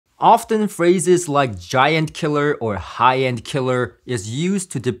Often phrases like giant killer or high-end killer is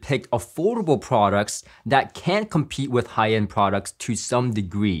used to depict affordable products that can compete with high-end products to some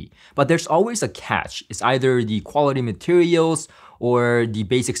degree. But there's always a catch. It's either the quality materials or the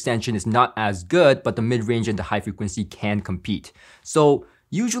bass extension is not as good, but the mid-range and the high frequency can compete. So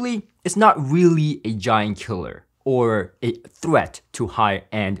usually it's not really a giant killer or a threat to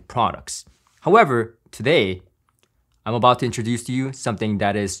high-end products. However, today, I'm about to introduce to you something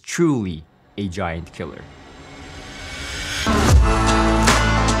that is truly a giant killer.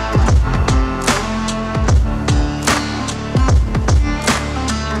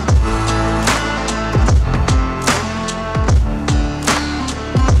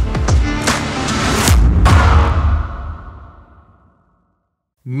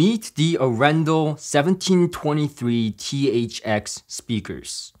 Meet the Arendal 1723 THX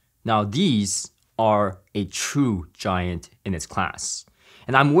speakers. Now these are a true giant in its class.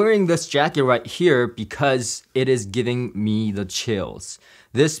 And I'm wearing this jacket right here because it is giving me the chills.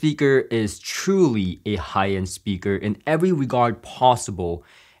 This speaker is truly a high-end speaker in every regard possible.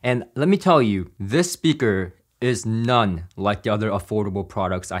 And let me tell you, this speaker is none like the other affordable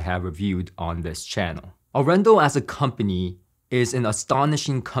products I have reviewed on this channel. Arendal as a company is an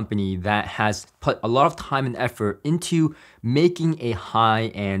astonishing company that has put a lot of time and effort into making a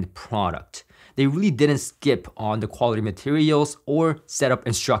high-end product. They really didn't skip on the quality materials or setup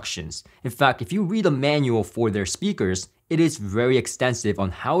instructions. In fact, if you read a manual for their speakers, it is very extensive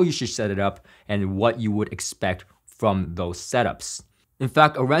on how you should set it up and what you would expect from those setups. In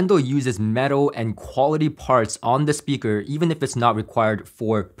fact, Arendal uses metal and quality parts on the speaker, even if it's not required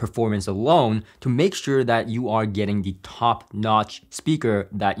for performance alone, to make sure that you are getting the top-notch speaker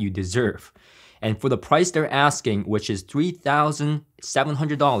that you deserve. And for the price they're asking, which is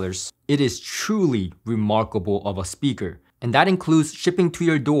 $3,700, it is truly remarkable of a speaker. And that includes shipping to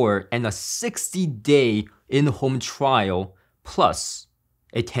your door and a 60-day in-home trial, plus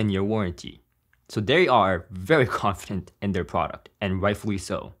a 10-year warranty. So they are very confident in their product, and rightfully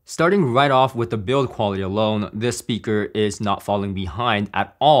so. Starting right off with the build quality alone, this speaker is not falling behind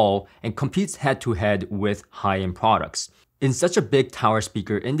at all and competes head-to-head with high-end products. In such a big tower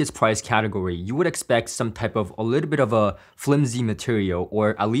speaker in this price category, you would expect some type of a little bit of a flimsy material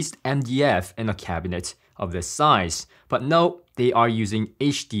or at least MDF in a cabinet of this size. But no, they are using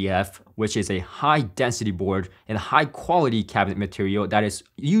HDF, which is a high density board and high quality cabinet material that is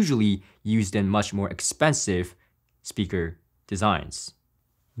usually used in much more expensive speaker designs.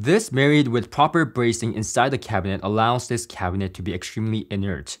 This, married with proper bracing inside the cabinet, allows this cabinet to be extremely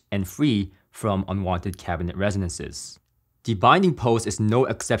inert and free from unwanted cabinet resonances. The binding post is no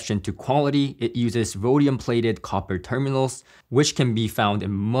exception to quality. It uses rhodium-plated copper terminals, which can be found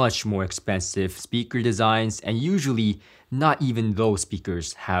in much more expensive speaker designs, and usually not even those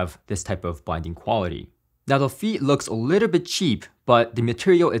speakers have this type of binding quality. Now the feet looks a little bit cheap, but the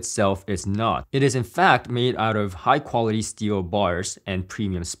material itself is not. It is in fact made out of high-quality steel bars and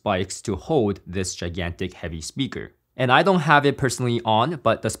premium spikes to hold this gigantic heavy speaker. And I don't have it personally on,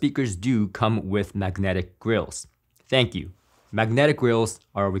 but the speakers do come with magnetic grills. Thank you. Magnetic grills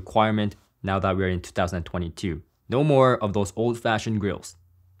are a requirement now that we're in 2022. No more of those old-fashioned grills,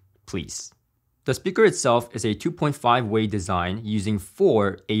 please. The speaker itself is a 2.5 way design using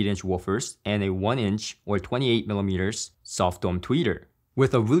 4 8-inch woofers and a 1-inch or 28mm soft dome tweeter,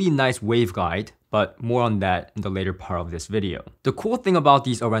 with a really nice waveguide, but more on that in the later part of this video. The cool thing about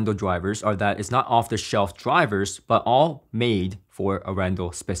these Arendal drivers are that it's not off-the-shelf drivers, but all made for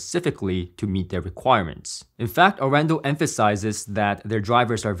Arendal specifically to meet their requirements. In fact, Arendal emphasizes that their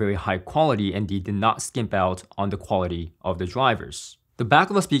drivers are very high quality and they did not skimp out on the quality of the drivers. The back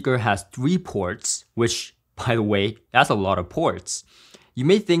of the speaker has 3 ports, which, by the way, that's a lot of ports. You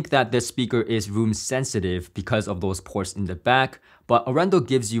may think that this speaker is room sensitive because of those ports in the back, but Arendal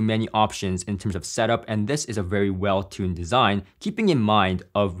gives you many options in terms of setup, and this is a very well-tuned design, keeping in mind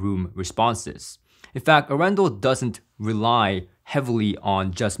of room responses. In fact, Arendal doesn't rely heavily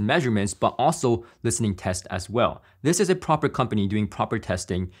on just measurements, but also listening tests as well. This is a proper company doing proper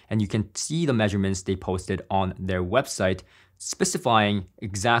testing, and you can see the measurements they posted on their website, specifying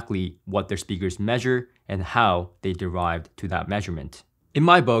exactly what their speakers measure and how they derived to that measurement. In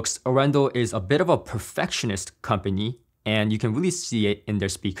my books, Arendal is a bit of a perfectionist company, and you can really see it in their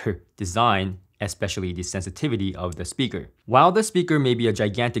speaker design, especially the sensitivity of the speaker. While the speaker may be a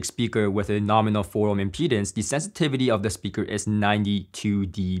gigantic speaker with a nominal 4 ohm impedance, the sensitivity of the speaker is 92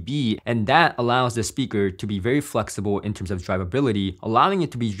 dB, and that allows the speaker to be very flexible in terms of drivability, allowing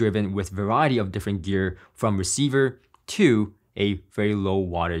it to be driven with a variety of different gear from receiver to a very low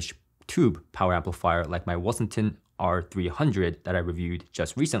wattage tube power amplifier like my Wilsonton R300 that I reviewed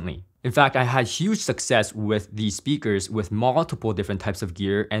just recently. In fact, I had huge success with these speakers with multiple different types of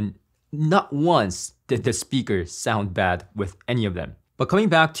gear, and not once did the speaker sound bad with any of them. But coming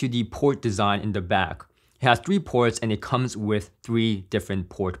back to the port design in the back, it has 3 ports and it comes with 3 different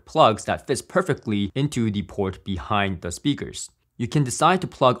port plugs that fits perfectly into the port behind the speakers. You can decide to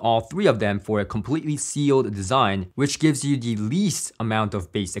plug all 3 of them for a completely sealed design, which gives you the least amount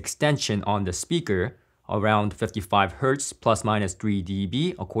of bass extension on the speaker, around 55 Hz plus minus 3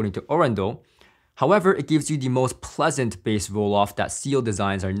 dB according to Arendal. However, it gives you the most pleasant bass roll-off that sealed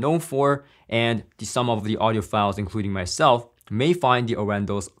designs are known for, and some of the audiophiles, including myself, may find the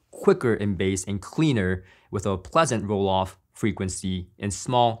Arendals quicker in bass and cleaner with a pleasant roll-off frequency in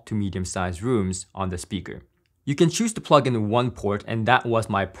small to medium-sized rooms on the speaker. You can choose to plug in 1 port, and that was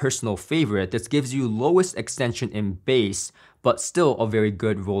my personal favorite. This gives you lowest extension in bass, but still a very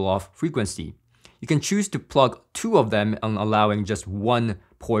good roll-off frequency. You can choose to plug 2 of them and allowing just 1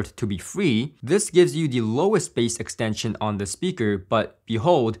 port to be free. This gives you the lowest bass extension on the speaker, but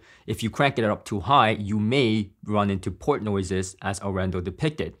behold, if you crank it up too high, you may run into port noises as Arendal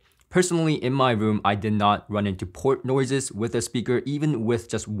depicted. Personally, in my room, I did not run into port noises with the speaker, even with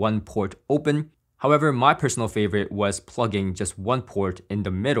just 1 port open. However, my personal favorite was plugging just 1 port in the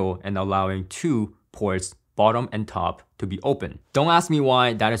middle and allowing 2 ports, bottom and top, to be open. Don't ask me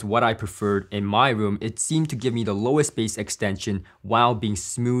why, that is what I preferred in my room. It seemed to give me the lowest bass extension while being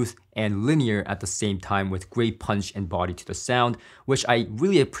smooth and linear at the same time with great punch and body to the sound, which I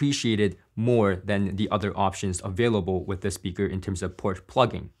really appreciated more than the other options available with this speaker in terms of port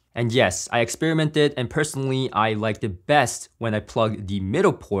plugging. And yes, I experimented, and personally I liked it best when I plugged the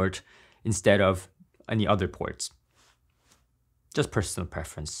middle port instead of any other ports. Just personal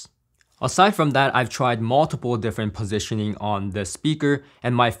preference. Aside from that, I've tried multiple different positioning on the speaker,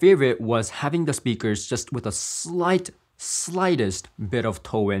 and my favorite was having the speakers just with a slightest bit of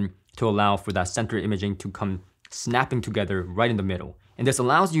toe-in to allow for that center imaging to come snapping together right in the middle. And this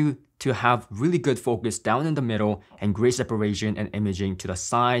allows you to have really good focus down in the middle and great separation and imaging to the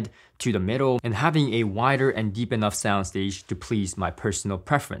side, to the middle, and having a wider and deep enough soundstage to please my personal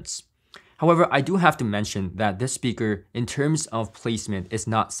preference. However, I do have to mention that this speaker, in terms of placement, is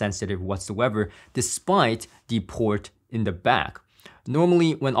not sensitive whatsoever, despite the port in the back.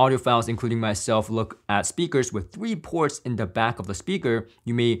 Normally, when audiophiles, including myself, look at speakers with 3 ports in the back of the speaker,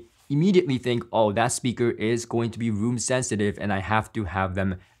 you may immediately think, oh, that speaker is going to be room sensitive and I have to have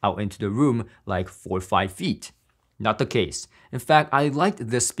them out into the room like 4 or 5 feet. Not the case. In fact, I liked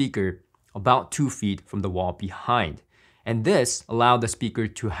this speaker about 2 feet from the wall behind. And this allowed the speaker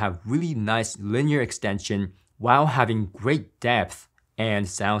to have really nice linear extension while having great depth and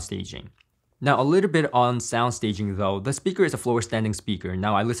sound staging. Now, a little bit on sound staging though. The speaker is a floor standing speaker.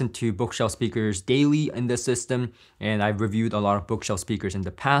 Now, I listen to bookshelf speakers daily in this system, and I've reviewed a lot of bookshelf speakers in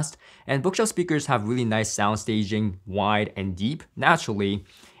the past. And bookshelf speakers have really nice sound staging, wide and deep, naturally.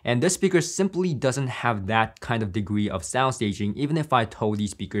 And this speaker simply doesn't have that kind of degree of sound staging, even if I tow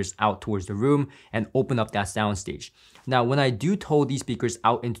these speakers out towards the room and open up that sound stage. Now, when I do tow these speakers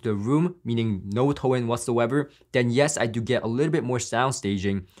out into the room, meaning no tow-in whatsoever, then yes, I do get a little bit more sound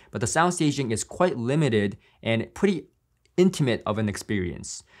staging, but the sound staging is quite limited and pretty intimate of an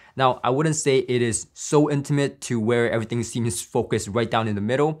experience. Now, I wouldn't say it is so intimate to where everything seems focused right down in the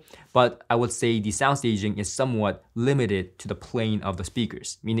middle, but I would say the sound staging is somewhat limited to the plane of the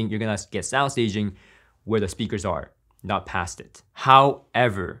speakers, meaning you're gonna get sound staging where the speakers are, not past it.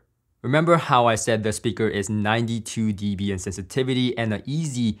 However, remember how I said the speaker is 92 dB in sensitivity and an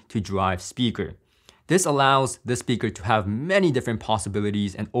easy to drive speaker. This allows the speaker to have many different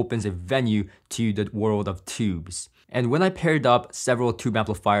possibilities and opens a venue to the world of tubes. And when I paired up several tube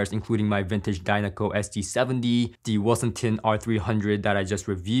amplifiers, including my vintage Dynaco ST70, the Wilsonton R300 that I just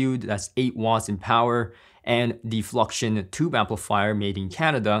reviewed, that's 8 watts in power, and the Fluxion tube amplifier made in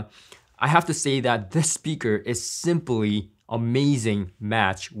Canada, I have to say that this speaker is simply amazing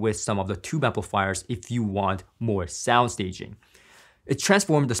match with some of the tube amplifiers if you want more sound staging. It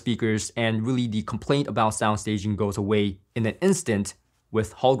transformed the speakers, and really the complaint about sound staging goes away in an instant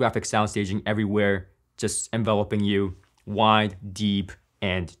with holographic sound staging everywhere, just enveloping you, wide, deep,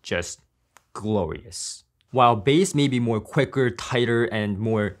 and just glorious. While bass may be more quicker, tighter, and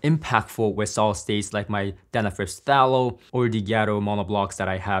more impactful with solid states like my Denafrips Thalo or the Gatto monoblocks that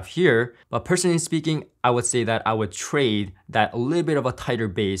I have here, but personally speaking, I would say that I would trade that a little bit of a tighter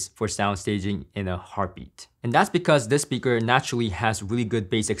bass for sound staging in a heartbeat. And that's because this speaker naturally has really good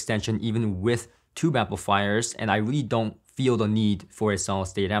bass extension even with tube amplifiers, and I really don't feel the need for a solid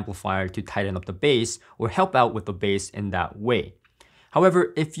state amplifier to tighten up the bass or help out with the bass in that way.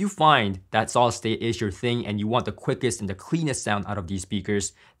 However, if you find that solid state is your thing and you want the quickest and the cleanest sound out of these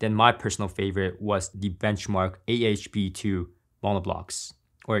speakers, then my personal favorite was the benchmark AHB2 monoblocks,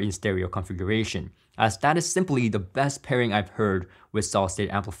 or in stereo configuration, as that is simply the best pairing I've heard with solid state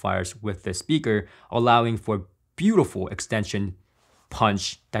amplifiers with this speaker, allowing for beautiful extension,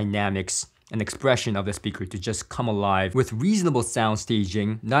 punch, dynamics, and expression of the speaker to just come alive with reasonable sound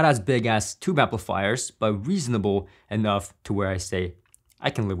staging, not as big as tube amplifiers, but reasonable enough to where I say, I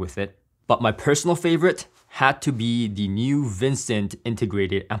can live with it. But my personal favorite had to be the new Vincent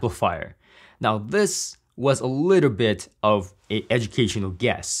integrated amplifier. Now this was a little bit of an educational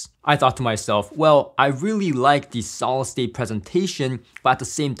guess. I thought to myself, well, I really like the solid state presentation, but at the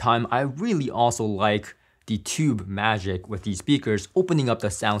same time, I really also like the tube magic with these speakers opening up the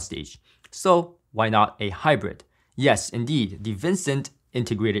soundstage. So why not a hybrid? Yes, indeed, the Vincent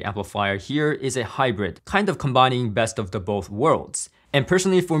integrated amplifier here is a hybrid, kind of combining best of the both worlds. And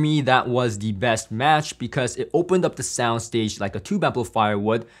personally for me, that was the best match because it opened up the soundstage like a tube amplifier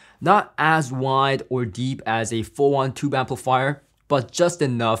would, not as wide or deep as a full-on tube amplifier, but just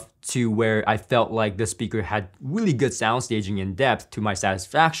enough to where I felt like the speaker had really good sound staging and depth to my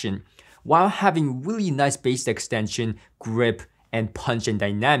satisfaction, while having really nice bass extension, grip, and punch and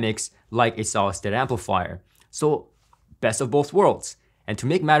dynamics like a solid state amplifier. So best of both worlds. And to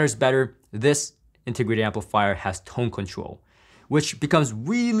make matters better, this integrated amplifier has tone control, which becomes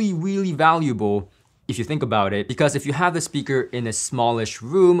really, really valuable if you think about it, because if you have the speaker in a smallish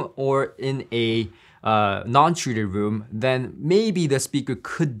room or in a non-treated room, then maybe the speaker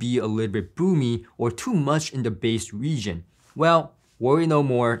could be a little bit boomy or too much in the bass region. Well, worry no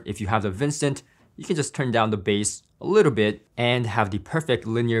more. If you have the Vincent, you can just turn down the bass a little bit and have the perfect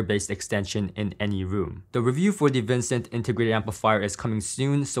linear bass extension in any room. The review for the Vincent integrated amplifier is coming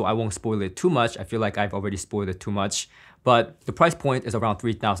soon, so I won't spoil it too much. I feel like I've already spoiled it too much. But the price point is around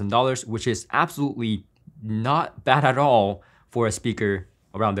 $3,000, which is absolutely not bad at all for a speaker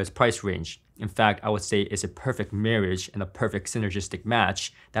around this price range. In fact, I would say it's a perfect marriage and a perfect synergistic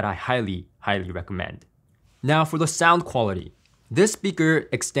match that I highly, highly recommend. Now for the sound quality. This speaker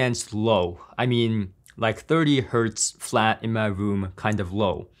extends low. I mean, like 30 Hertz flat in my room, kind of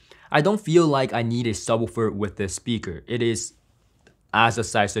low. I don't feel like I need a subwoofer with this speaker. It is as the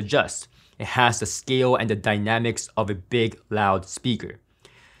size suggests. It has the scale and the dynamics of a big, loud speaker.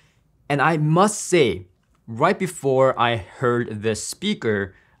 And I must say, right before I heard this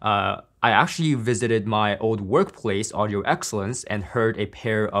speaker, I actually visited my old workplace, Audio Excellence, and heard a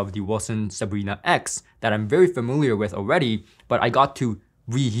pair of the Wilson Sabrina X that I'm very familiar with already, but I got to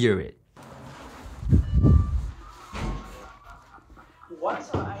rehear it. What?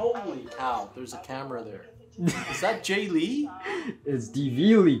 Holy cow, there's a camera there. Is that Jay Lee? It's the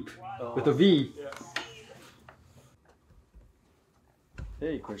V-Leap with a V. Yeah.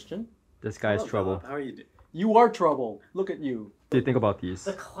 Hey, Christian. This guy's Hello, trouble. Bob. How are you doing? You are trouble. Look at you. What do you think about these?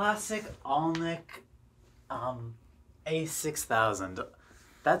 The classic Alnick A6000.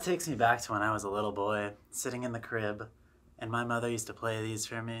 That takes me back to when I was a little boy, sitting in the crib, and my mother used to play these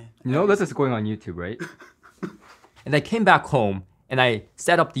for me. You know this is going on YouTube, right? And I came back home and I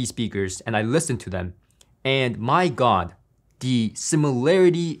set up these speakers and I listened to them. And my God, the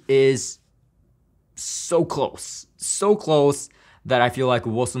similarity is so close that I feel like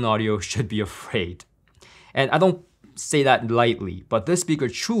Wilson Audio should be afraid. And I don't say that lightly, but this speaker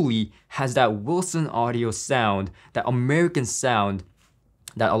truly has that Wilson Audio sound, that American sound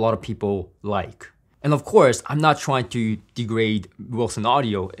that a lot of people like. And of course, I'm not trying to degrade Wilson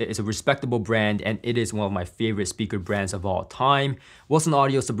Audio. It's a respectable brand and it is one of my favorite speaker brands of all time. Wilson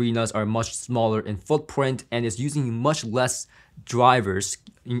Audio Sabrinas are much smaller in footprint and is using much less drivers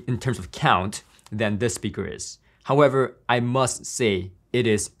in terms of count than this speaker is. However, I must say it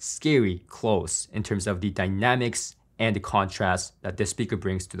is scary close in terms of the dynamics and the contrast that this speaker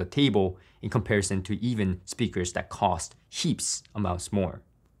brings to the table in comparison to even speakers that cost heaps amounts more.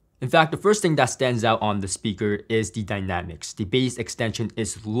 In fact, the first thing that stands out on the speaker is the dynamics. The bass extension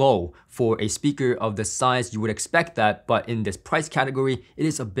is low for a speaker of the size. You would expect that, but in this price category, it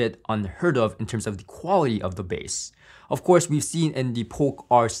is a bit unheard of in terms of the quality of the bass. Of course, we've seen in the Polk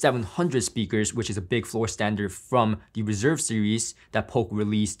R700 speakers, which is a big floor standard from the Reserve series that Polk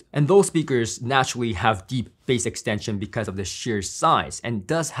released. And those speakers naturally have deep bass extension because of the sheer size and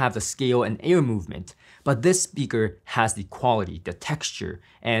does have the scale and air movement. But this speaker has the quality, the texture,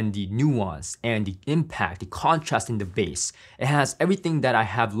 and the nuance, and the impact, the contrast in the bass. It has everything that I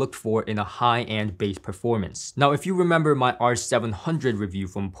have looked for in a high-end bass performance. Now, if you remember my R700 review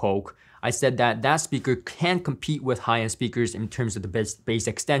from Polk, I said that that speaker can compete with high high-end speakers in terms of the bass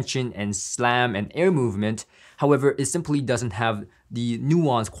extension and slam and air movement. However, it simply doesn't have the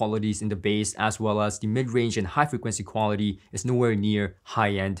nuanced qualities in the bass, as well as the mid-range and high-frequency quality is nowhere near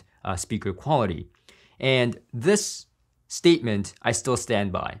high-end speaker quality. And this statement I still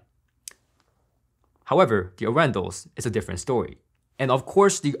stand by. However, the Arendals is a different story. And of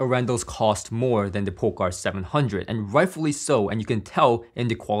course, the Arendals cost more than the Polkar 700, and rightfully so, and you can tell in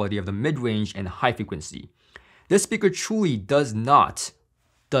the quality of the mid-range and high frequency. This speaker truly does not,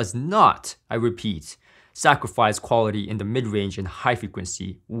 I repeat, sacrifice quality in the mid-range and high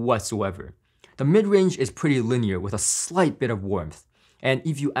frequency whatsoever. The mid-range is pretty linear with a slight bit of warmth. And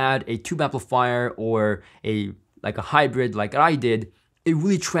if you add a tube amplifier or a hybrid like I did, it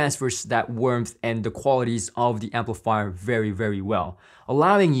really transfers that warmth and the qualities of the amplifier very, very well,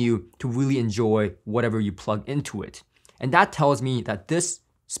 allowing you to really enjoy whatever you plug into it. And that tells me that this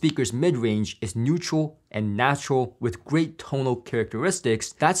speaker's mid-range is neutral and natural with great tonal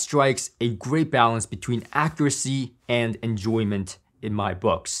characteristics that strikes a great balance between accuracy and enjoyment in my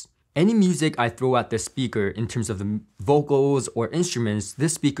books. Any music I throw at this speaker in terms of the vocals or instruments,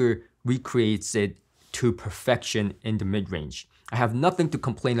 this speaker recreates it to perfection in the mid-range. I have nothing to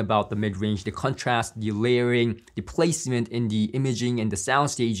complain about the mid-range. The contrast, the layering, the placement in the imaging and the sound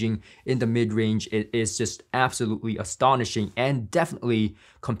staging in the mid-range, it is just absolutely astonishing and definitely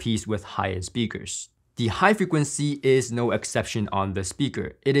competes with high-end speakers. The high frequency is no exception on the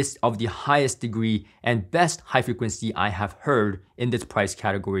speaker. It is of the highest degree and best high frequency I have heard in this price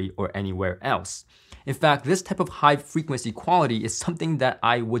category or anywhere else. In fact, this type of high frequency quality is something that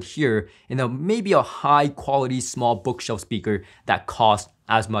I would hear in maybe a high quality small bookshelf speaker that costs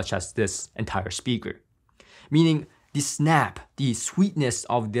as much as this entire speaker. Meaning the snap, the sweetness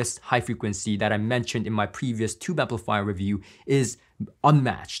of this high frequency that I mentioned in my previous tube amplifier review is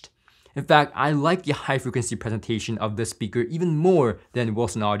unmatched. In fact, I like the high frequency presentation of this speaker even more than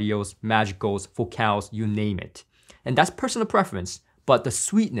Wilson Audio's, Magicals, Focals, you name it. And that's personal preference, but the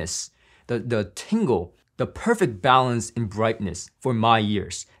sweetness, the tingle, the perfect balance in brightness for my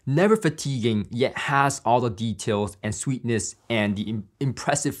ears, never fatiguing yet has all the details and sweetness and the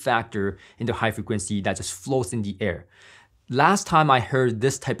impressive factor in the high frequency that just floats in the air. Last time I heard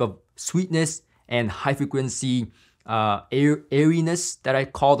this type of sweetness and high frequency airiness that I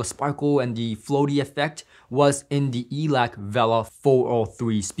call the sparkle and the floaty effect was in the ELAC Vela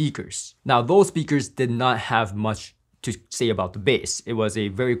 403 speakers. Now those speakers did not have much to say about the bass. It was a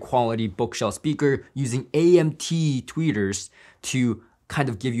very quality bookshelf speaker using AMT tweeters to kind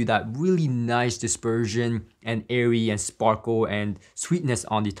of give you that really nice dispersion and airy and sparkle and sweetness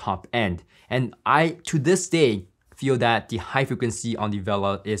on the top end. And I, to this day, feel that the high frequency on the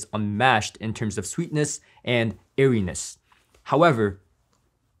Vela is unmatched in terms of sweetness and airiness. However,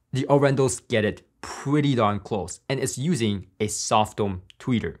 the Arendals get it pretty darn close, and it's using a soft dome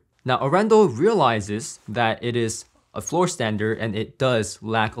tweeter. Now Arendal realizes that it is a floor standard and it does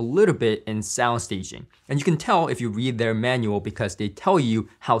lack a little bit in sound staging. And you can tell if you read their manual because they tell you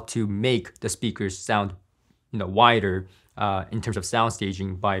how to make the speakers sound wider in terms of sound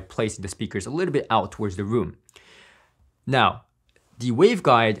staging by placing the speakers a little bit out towards the room. Now, the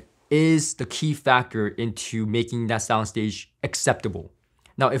waveguide is the key factor into making that soundstage acceptable.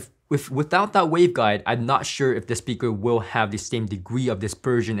 Now, if without that waveguide, I'm not sure if the speaker will have the same degree of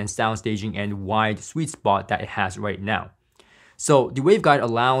dispersion and soundstaging and wide sweet spot that it has right now. So the waveguide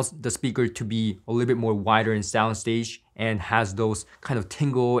allows the speaker to be a little bit more wider in soundstage and has those kind of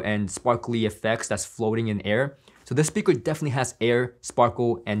tingle and sparkly effects that's floating in air. So this speaker definitely has air,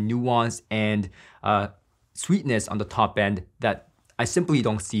 sparkle, and nuance and sweetness on the top end that I simply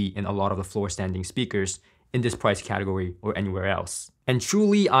don't see in a lot of the floor standing speakers in this price category or anywhere else. And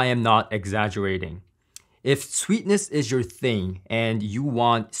truly, I am not exaggerating. If sweetness is your thing and you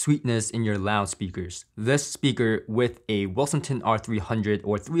want sweetness in your loudspeakers, this speaker with a Wilsonton R300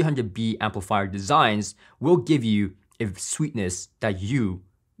 or 300B amplifier designs will give you a sweetness that you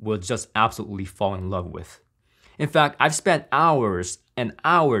will just absolutely fall in love with. In fact, I've spent hours and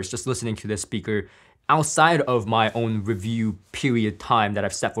hours just listening to this speaker outside of my own review period time that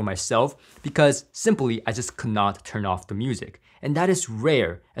I've set for myself because simply I just could not turn off the music. And that is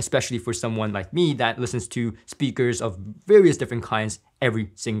rare, especially for someone like me that listens to speakers of various different kinds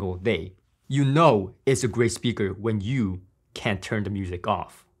every single day. You know it's a great speaker when you can't turn the music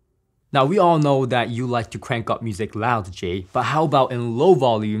off. Now we all know that you like to crank up music loud, Jay, but how about in low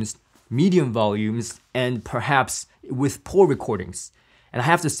volumes, medium volumes, and perhaps with poor recordings? And I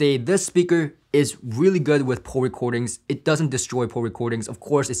have to say, this speaker is really good with poor recordings. It doesn't destroy poor recordings. Of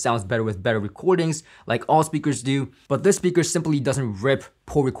course, it sounds better with better recordings, like all speakers do. But this speaker simply doesn't rip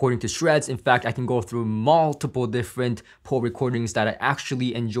poor recording to shreds. In fact, I can go through multiple different poor recordings that I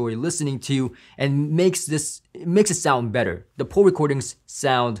actually enjoy listening to, and makes it sound better. The poor recordings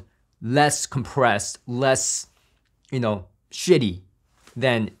sound less compressed, less, shitty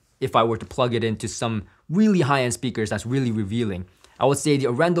than if I were to plug it into some really high-end speakers that's really revealing. I would say the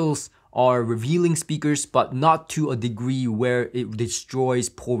Arendals are revealing speakers, but not to a degree where it destroys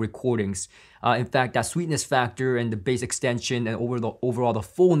poor recordings. In fact, that sweetness factor and the bass extension and overall the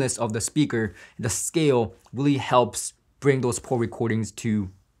fullness of the speaker, the scale really helps bring those poor recordings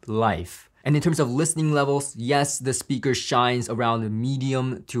to life. And in terms of listening levels, yes, the speaker shines around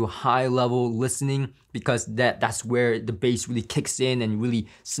medium to high level listening, because that's where the bass really kicks in and really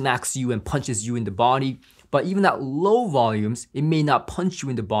smacks you and punches you in the body. But even at low volumes, it may not punch you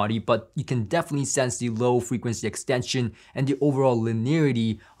in the body, but you can definitely sense the low frequency extension and the overall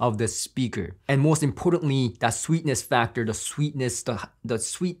linearity of the speaker. And most importantly, that sweetness factor, the sweetness, the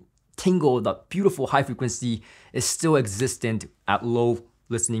sweet tingle, the beautiful high frequency is still existent at low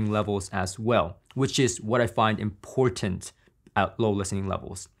listening levels as well, which is what I find important at low listening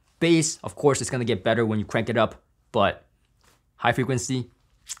levels. Bass, of course, is gonna get better when you crank it up, but high frequency,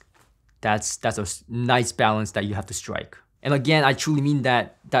 that's a nice balance that you have to strike. And again, I truly mean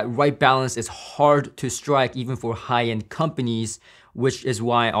that right balance is hard to strike even for high-end companies, which is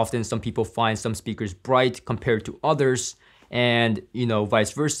why often some people find some speakers bright compared to others, and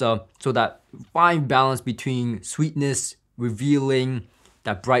vice versa. So that fine balance between sweetness, revealing,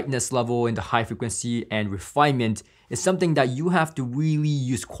 that brightness level in the high frequency, and refinement is something that you have to really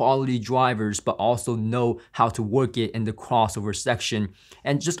use quality drivers, but also know how to work it in the crossover section.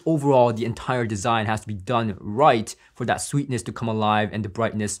 And just overall, the entire design has to be done right for that sweetness to come alive and the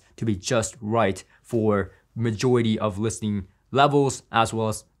brightness to be just right for majority of listening levels as well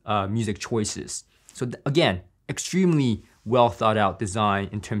as music choices. So again, extremely well thought out design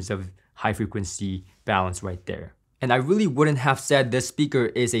in terms of high frequency balance right there. And I really wouldn't have said this speaker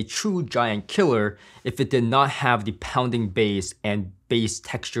is a true giant killer if it did not have the pounding bass and bass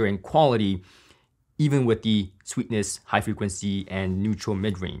texture and quality, even with the sweetness, high frequency, and neutral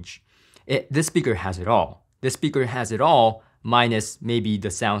mid-range. This speaker has it all. This speaker has it all, minus maybe the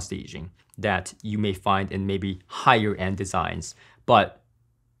sound staging that you may find in maybe higher end designs. But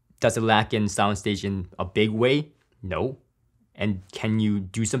does it lack in sound stage in a big way? No. And can you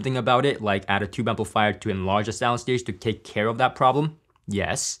do something about it, like add a tube amplifier to enlarge the soundstage to take care of that problem?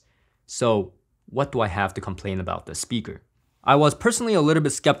 Yes. So what do I have to complain about the speaker? I was personally a little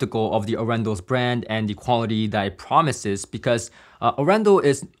bit skeptical of the Arendal's brand and the quality that it promises, because Arendal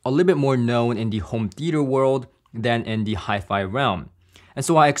is a little bit more known in the home theater world than in the hi-fi realm. And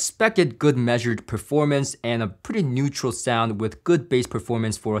so I expected good measured performance and a pretty neutral sound with good bass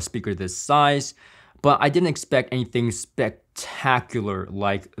performance for a speaker this size. But I didn't expect anything spectacular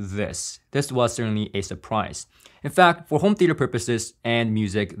like this. This was certainly a surprise. In fact, for home theater purposes and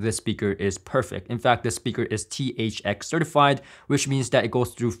music, this speaker is perfect. In fact, this speaker is THX certified, which means that it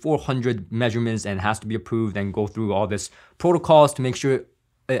goes through 400 measurements and has to be approved and go through all this protocols to make sure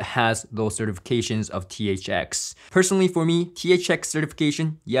it has those certifications of THX. Personally, for me, THX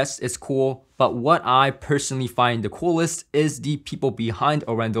certification, yes, it's cool, but what I personally find the coolest is the people behind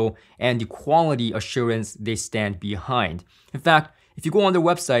Arendal and the quality assurance they stand behind. In fact, if you go on their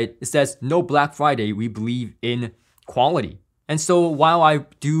website, it says, "No Black Friday, we believe in quality." And so while I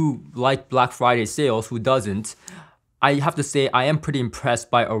do like Black Friday sales, who doesn't, I have to say I am pretty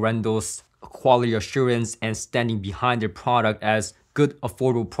impressed by Arendal's quality assurance and standing behind their product as good,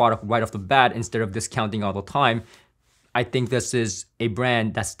 affordable product right off the bat instead of discounting all the time. I think this is a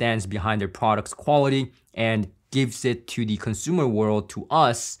brand that stands behind their product's quality and gives it to the consumer world, to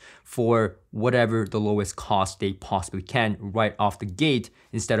us, for whatever the lowest cost they possibly can right off the gate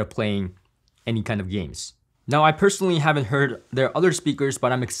instead of playing any kind of games. Now, I personally haven't heard their other speakers,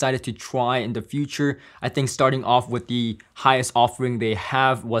 but I'm excited to try in the future. I think starting off with the highest offering they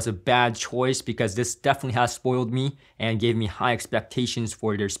have was a bad choice, because this definitely has spoiled me and gave me high expectations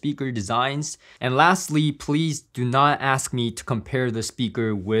for their speaker designs. And lastly, please do not ask me to compare the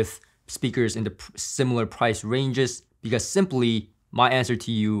speaker with speakers in the similar price ranges, because simply my answer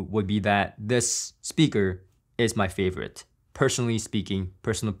to you would be that this speaker is my favorite. Personally speaking,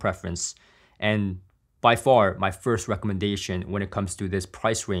 personal preference, and by far my first recommendation when it comes to this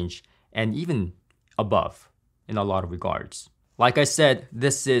price range, and even above in a lot of regards. Like I said,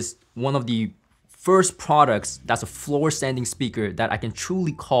 this is one of the first products that's a floor standing speaker that I can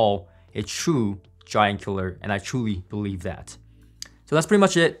truly call a true giant killer, and I truly believe that. So that's pretty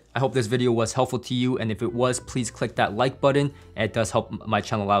much it. I hope this video was helpful to you, and if it was, please click that like button. It does help my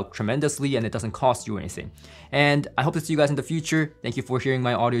channel out tremendously, and it doesn't cost you anything. And I hope to see you guys in the future. Thank you for hearing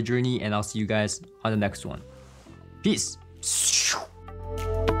my audio journey, and I'll see you guys on the next one. Peace.